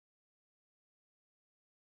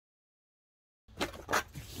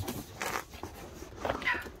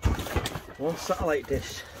one satellite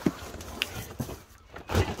dish.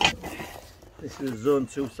 This is a Zone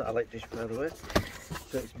 2 satellite dish, by the way,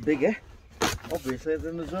 so it's bigger obviously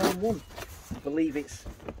than the Zone 1. I believe it's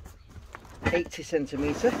 80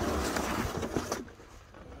 centimetre.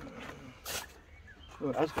 Oh,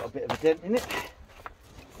 it has got a bit of a dent in it.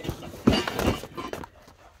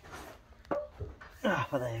 Ah,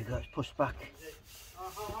 but there you go, it's pushed back.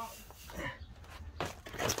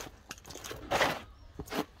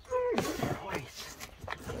 Wait.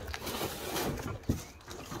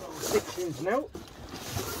 6 ins now.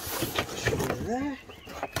 There.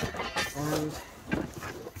 And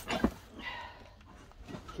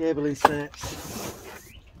cable inserts.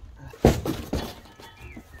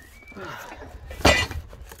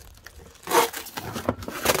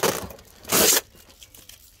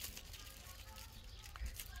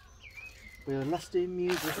 We're lasting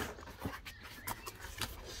music.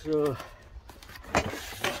 So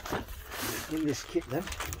in this kit then,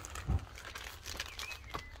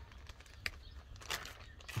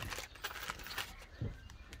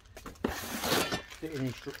 fitting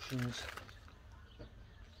instructions.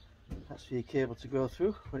 That's for your cable to go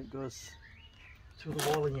through when it goes through the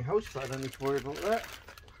wall in your house, but I don't need to worry about that.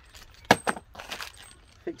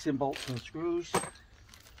 Fixing bolts and screws,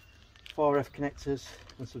 4F connectors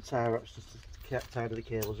and some tie wraps just to tidy the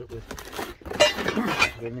cables up with.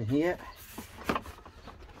 Then in here,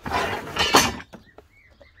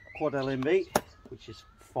 quad LMB, which is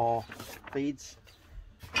 4 feeds,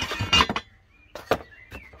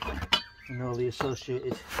 and all the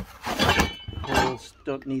associated holes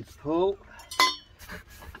don't need the pole.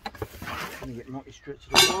 Going to get mounted straight to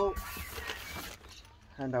the wall,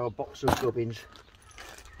 and our box of gubbins.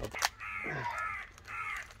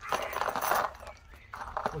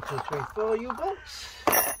 1, 2, 3, 4 U-bolts.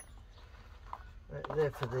 Right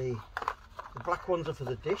there for the black ones are for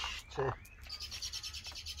the dish to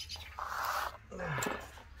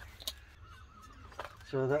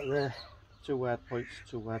so that there, 2 wide points,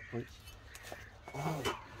 2 wide points. Oh.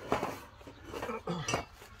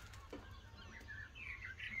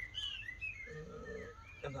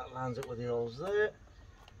 And that lines up with the holes there.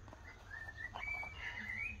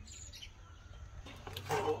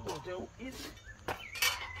 So what we'll do is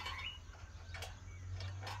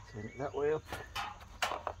turn it that way up.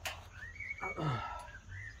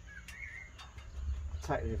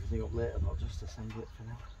 Tighten everything up later, but I'll just assemble it for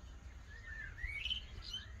now.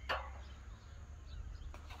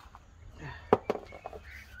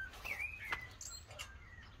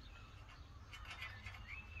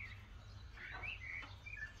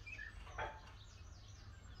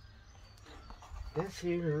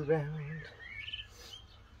 Dancing around.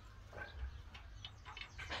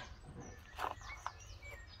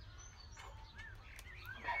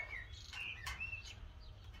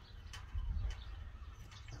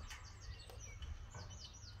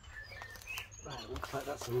 Right, looks like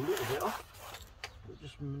that's a little bit off. We'll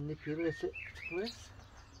just manipulate it to place.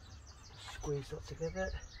 Squeeze that together.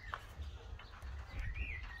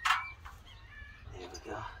 There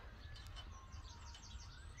we go.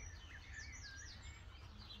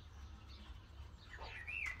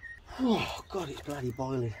 Oh god, it's bloody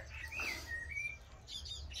boiling.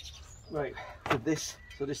 Right, with this,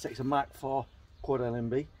 so this takes a Mark IV quad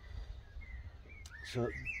LMB. So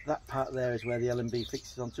that part there is where the LMB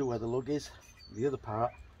fixes onto, where the lug is. The other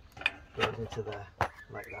part goes into there,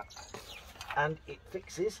 like that. And it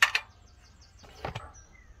fixes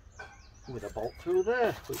with a bolt through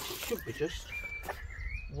there, which it should be just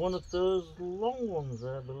one of those long ones,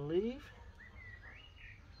 I believe.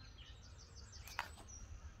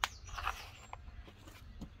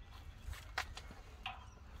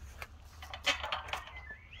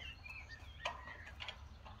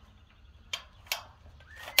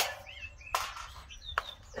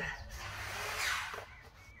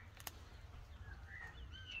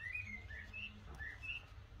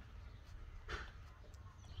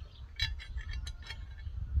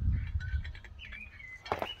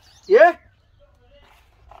 Yeah?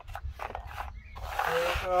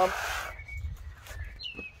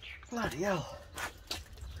 Bloody hell.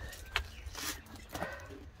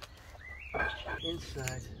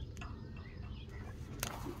 Inside.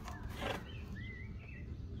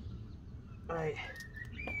 Right.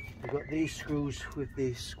 We've got these screws with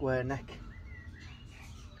the square neck.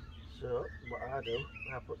 So what I do,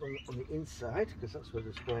 I put them on the inside because that's where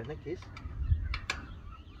the square neck is.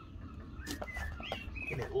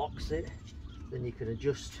 And it locks it, then you can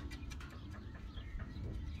adjust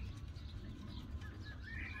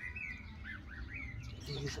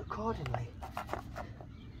these accordingly.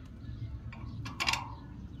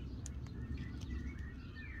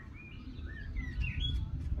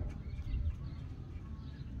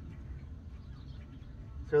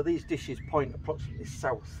 So these dishes point approximately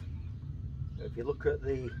south. If you look at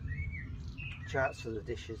the charts for the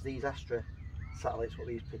dishes, these Astra satellites, what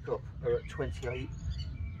these pick up, are at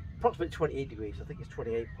approximately 28 degrees. I think it's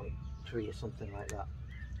 28.3 or something like that,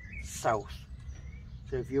 south.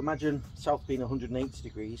 So if you imagine south being 180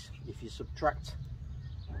 degrees, if you subtract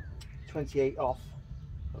 28 off,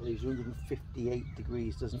 that leaves 158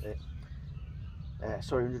 degrees, doesn't it?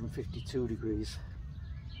 Sorry, 152 degrees.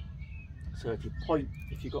 So if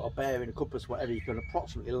you've got a bearing, a compass, whatever, you can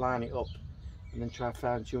approximately line it up and then try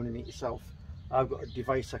fine tuning it yourself. I've got a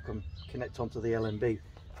device I can connect onto the LNB,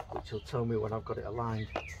 which will tell me when I've got it aligned,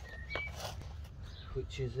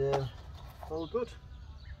 which is all good.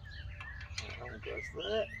 That one goes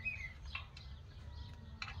there.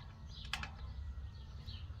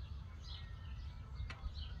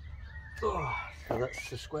 Oh, so that's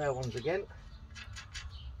the square ones again.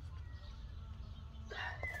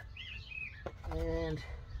 And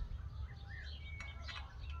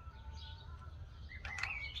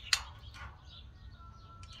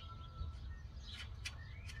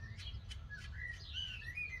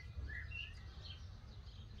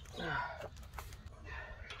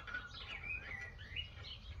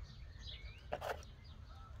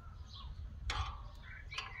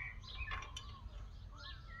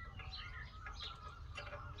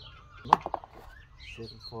see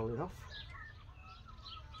if it's falling off.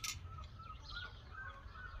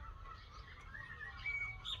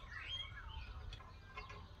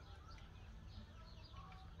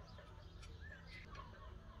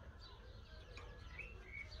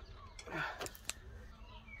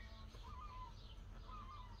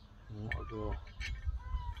 And that'll go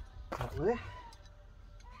that way.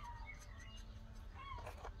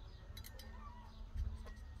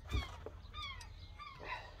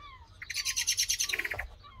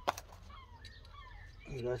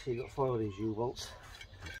 You guys see, you've got 4 of these U-bolts.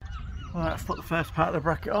 Right, I've put the first part of the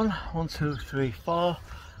bracket on, 1, 2, 3, 4,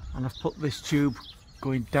 and I've put this tube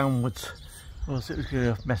going downwards. Well, so it was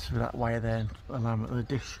going to mess with that wire there and align with the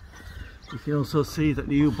dish. You can also see that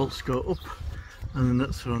the U-bolts go up and the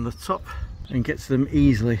nuts are on the top and gets them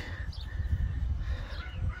easily.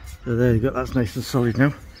 So there you go, that's nice and solid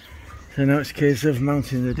now. So now it's a case of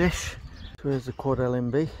mounting the dish. So here's the quad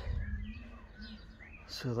LNB.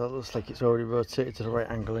 So that looks like it's already rotated to the right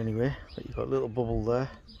angle anyway, but you've got a little bubble there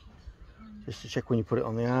just to check when you put it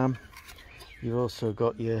on the arm. You've also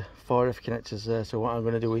got your 4 F connectors there, so what I'm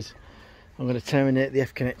going to do is I'm going to terminate the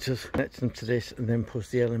F connectors, connect them to this, and then push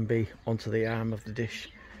the LNB onto the arm of the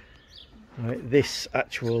dish. Right, this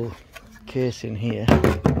actual casing here,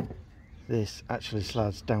 this actually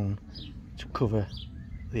slides down to cover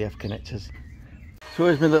the F connectors. So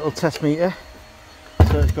here's my little test meter.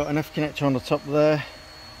 So it's got an F connector on the top there,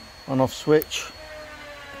 on off switch.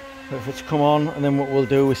 Wait for it to come on, and then what we'll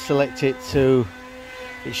do is select it to,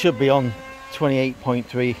 it should be on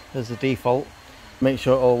 28.3 as the default. Make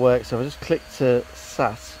sure it all works. So I just click to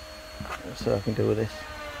sat, so I can do with this.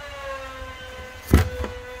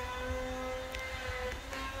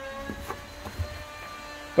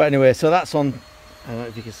 But anyway, so that's on, I don't know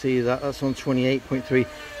if you can see that, that's on 28.3.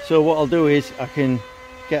 So what I'll do is I can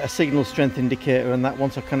get a signal strength indicator and that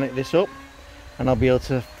once I connect this up, and I'll be able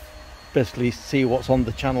to basically see what's on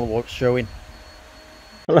the channel, what's showing.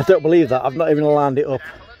 Well, I don't believe that, I've not even lined it up.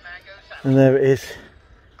 And there it is.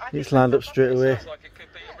 It's lined up straight away.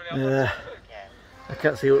 I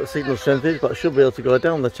can't see what the signal strength is, but I should be able to go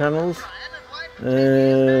down the channels.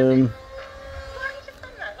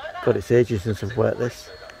 God, it's ages since I've worked this.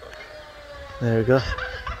 There we go.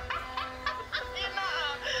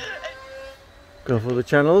 Go for the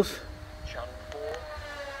channels.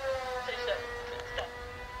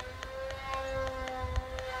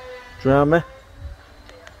 Drama.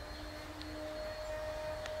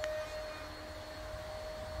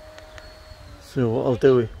 So what I'll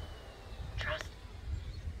do,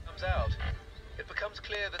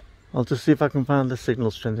 I'll just see if I can find the signal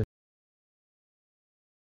strength.